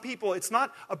some people, it's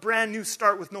not a brand new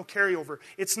start with no carryover.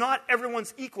 It's not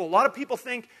everyone's equal. A lot of people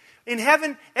think in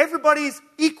heaven, everybody's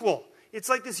equal. It's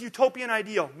like this utopian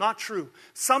ideal. Not true.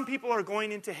 Some people are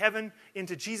going into heaven,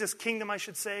 into Jesus' kingdom, I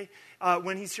should say,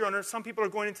 when he's here on earth. Some people are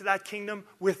going into that kingdom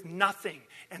with nothing.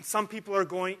 And some people are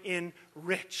going in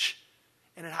rich.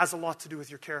 And it has a lot to do with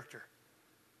your character.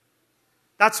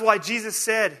 That's why Jesus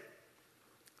said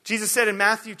in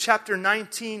Matthew chapter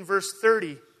 19, verse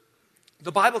 30,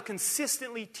 the Bible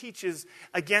consistently teaches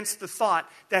against the thought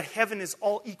that heaven is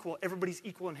all equal. Everybody's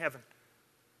equal in heaven.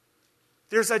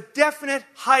 There's a definite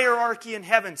hierarchy in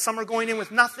heaven. Some are going in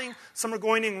with nothing. Some are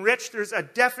going in rich. There's a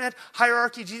definite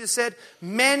hierarchy. Jesus said,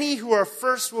 many who are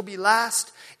first will be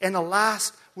last, and the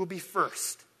last will be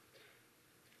first.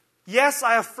 Yes,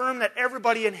 I affirm that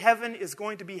everybody in heaven is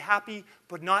going to be happy,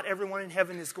 but not everyone in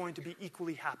heaven is going to be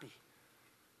equally happy.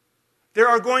 There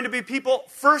are going to be people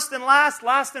first and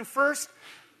last and first.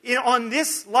 In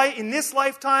this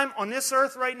lifetime, on this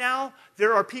earth right now,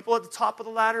 there are people at the top of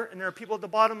the ladder and there are people at the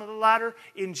bottom of the ladder.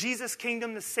 In Jesus'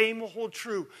 kingdom, the same will hold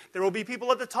true. There will be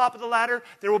people at the top of the ladder.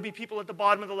 There will be people at the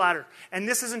bottom of the ladder. And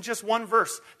this isn't just one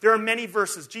verse. There are many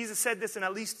verses. Jesus said this in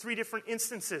at least 3 different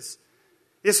instances.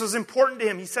 This was important to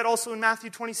him. He said also in Matthew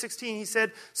 20:16, he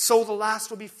said, so the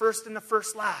last will be first and the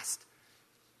first last.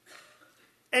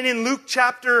 And in Luke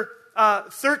chapter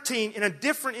 13, in a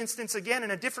different instance again, in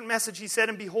a different message, he said,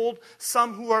 and behold,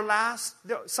 some are last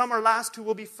who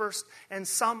will be first, and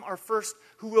some are first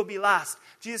who will be last.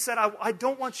 Jesus said, I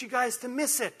don't want you guys to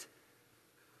miss it.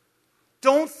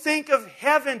 Don't think of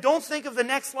heaven, don't think of the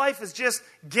next life as just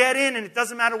get in and it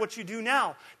doesn't matter what you do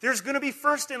now. There's going to be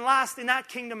first and last in that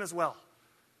kingdom as well.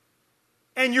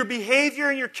 And your behavior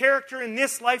and your character in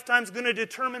this lifetime is going to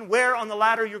determine where on the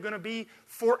ladder you're going to be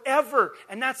forever.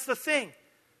 And that's the thing.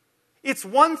 It's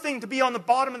one thing to be on the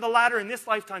bottom of the ladder in this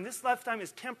lifetime. This lifetime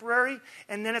is temporary,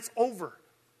 and then it's over.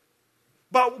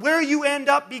 But where you end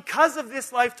up because of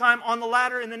this lifetime on the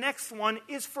ladder in the next one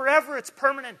is forever. It's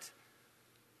permanent.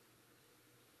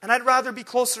 And I'd rather be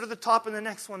closer to the top in the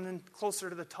next one than closer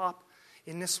to the top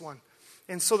in this one.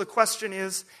 And so the question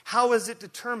is, how is it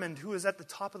determined who is at the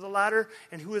top of the ladder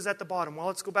and who is at the bottom? Well,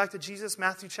 let's go back to Jesus,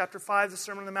 Matthew chapter 5, the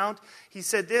Sermon on the Mount. He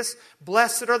said this,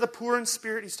 "Blessed are the poor in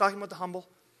spirit." He's talking about the humble.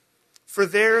 "For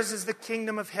theirs is the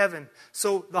kingdom of heaven."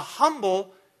 So the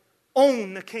humble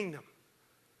own the kingdom.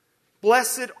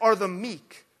 "Blessed are the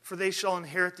meek, for they shall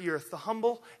inherit the earth." The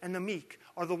humble and the meek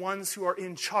are the ones who are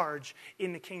in charge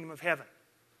in the kingdom of heaven.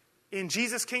 In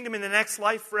Jesus' kingdom, in the next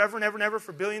life, forever and ever and ever,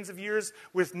 for billions of years,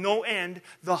 with no end,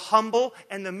 the humble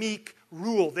and the meek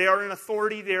rule. They are in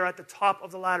authority. They are at the top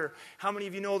of the ladder. How many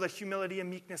of you know that humility and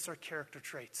meekness are character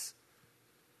traits?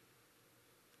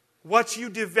 What you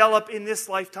develop in this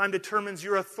lifetime determines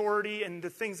your authority and the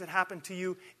things that happen to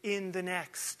you in the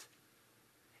next.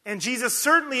 And Jesus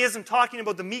certainly isn't talking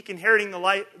about the meek inheriting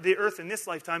the earth in this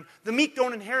lifetime. The meek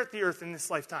don't inherit the earth in this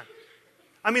lifetime.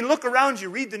 I mean, look around you,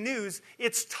 read the news.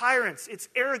 It's tyrants, it's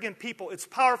arrogant people, it's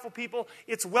powerful people,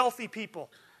 it's wealthy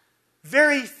people.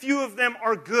 Very few of them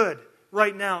are good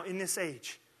right now in this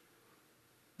age.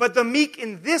 But the meek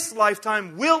in this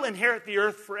lifetime will inherit the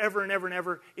earth forever and ever and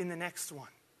ever in the next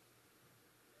one.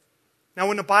 Now,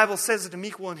 when the Bible says that the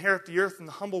meek will inherit the earth and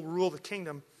the humble will rule the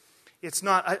kingdom, it's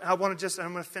not, I'm going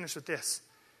to finish with this.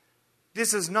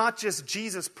 This is not just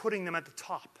Jesus putting them at the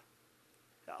top.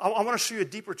 I want to show you a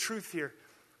deeper truth here.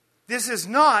 This is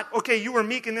not, okay, you were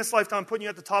meek in this lifetime, I'm putting you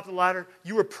at the top of the ladder.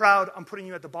 You were proud, I'm putting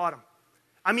you at the bottom.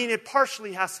 I mean, it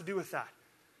partially has to do with that.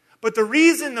 But the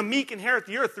reason the meek inherit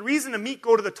the earth, the reason the meek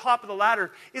go to the top of the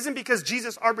ladder, isn't because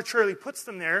Jesus arbitrarily puts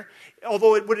them there,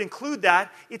 although it would include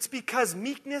that. It's because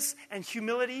meekness and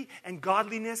humility and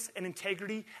godliness and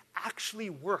integrity actually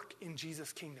work in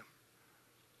Jesus' kingdom.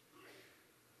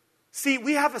 See,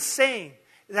 we have a saying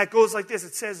that goes like this.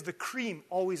 It says, the cream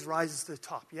always rises to the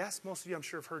top. Yes, most of you I'm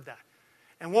sure have heard that.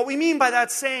 And what we mean by that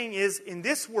saying is, in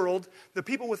this world, the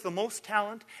people with the most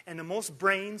talent and the most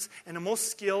brains and the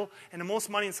most skill and the most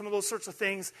money and some of those sorts of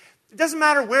things, it doesn't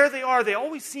matter where they are, they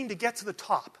always seem to get to the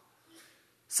top.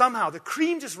 Somehow, the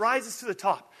cream just rises to the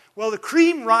top. Well, the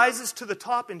cream rises to the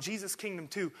top in Jesus' kingdom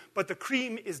too, but the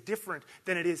cream is different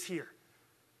than it is here.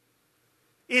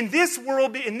 In this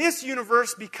world, in this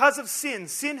universe, because of sin,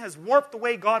 sin has warped the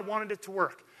way God wanted it to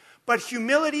work. But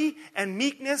humility and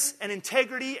meekness and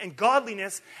integrity and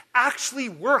godliness actually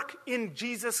work in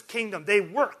Jesus' kingdom. They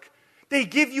work. They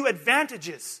give you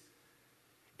advantages.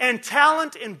 And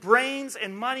talent and brains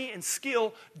and money and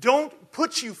skill don't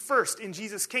put you first in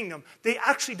Jesus' kingdom. They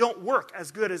actually don't work as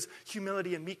good as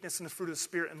humility and meekness and the fruit of the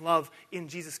Spirit and love in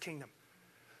Jesus' kingdom.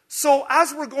 So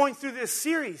as we're going through this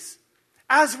series,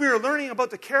 as we are learning about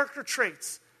the character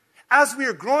traits, as we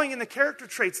are growing in the character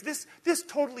traits, this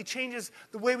totally changes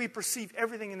the way we perceive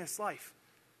everything in this life.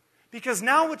 Because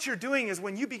now what you're doing is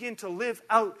when you begin to live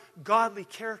out godly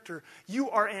character, you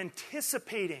are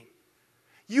anticipating.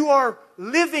 You are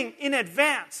living in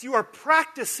advance. You are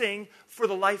practicing for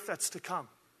the life that's to come.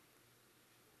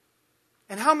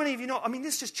 And how many of you know,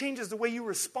 this just changes the way you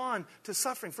respond to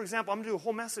suffering. For example, I'm going to do a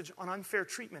whole message on unfair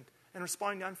treatment and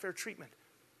responding to unfair treatment.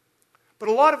 But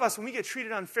a lot of us, when we get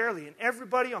treated unfairly, and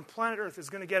everybody on planet Earth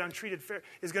is going to get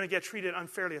treated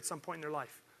unfairly at some point in their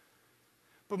life.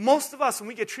 But most of us, when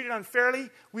we get treated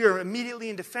unfairly, we are immediately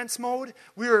in defense mode.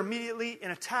 We are immediately in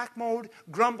attack mode,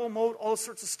 grumble mode, all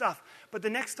sorts of stuff. But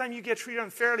the next time you get treated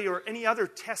unfairly or any other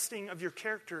testing of your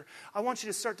character, I want you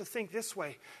to start to think this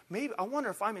way. Maybe I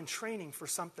wonder if I'm in training for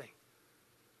something.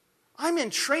 I'm in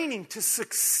training to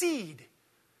succeed.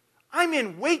 I'm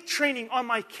in weight training on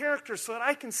my character so that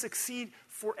I can succeed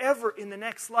forever in the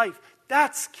next life.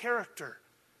 That's character.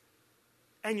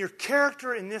 And your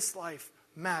character in this life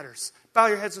matters. Bow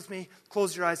your heads with me.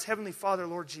 Close your eyes. Heavenly Father,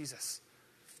 Lord Jesus,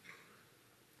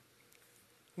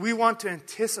 we want to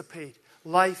anticipate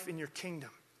life in your kingdom.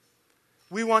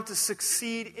 We want to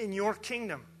succeed in your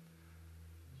kingdom.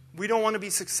 We don't want to be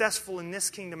successful in this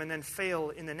kingdom and then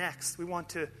fail in the next. We want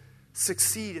to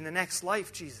succeed in the next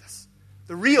life, Jesus.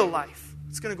 The real life.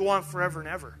 It's going to go on forever and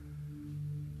ever.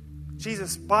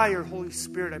 Jesus, by your Holy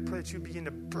Spirit, I pray that you begin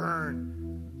to burn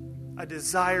a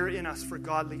desire in us for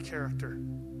godly character,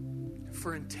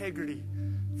 for integrity,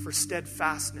 for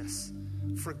steadfastness,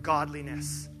 for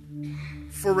godliness,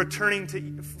 for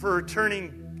returning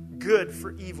good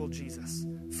for evil, Jesus,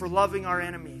 for loving our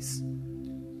enemies,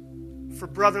 for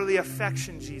brotherly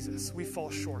affection, Jesus. We fall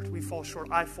short. We fall short.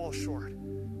 I fall short.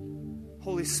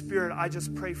 Holy Spirit, I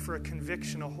just pray for a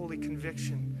conviction, a holy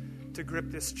conviction to grip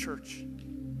this church.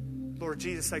 Lord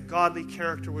Jesus, that godly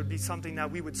character would be something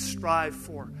that we would strive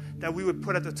for, that we would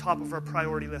put at the top of our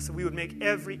priority list, that we would make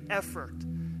every effort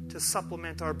to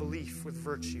supplement our belief with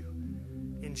virtue.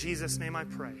 In Jesus' name I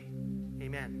pray.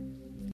 Amen.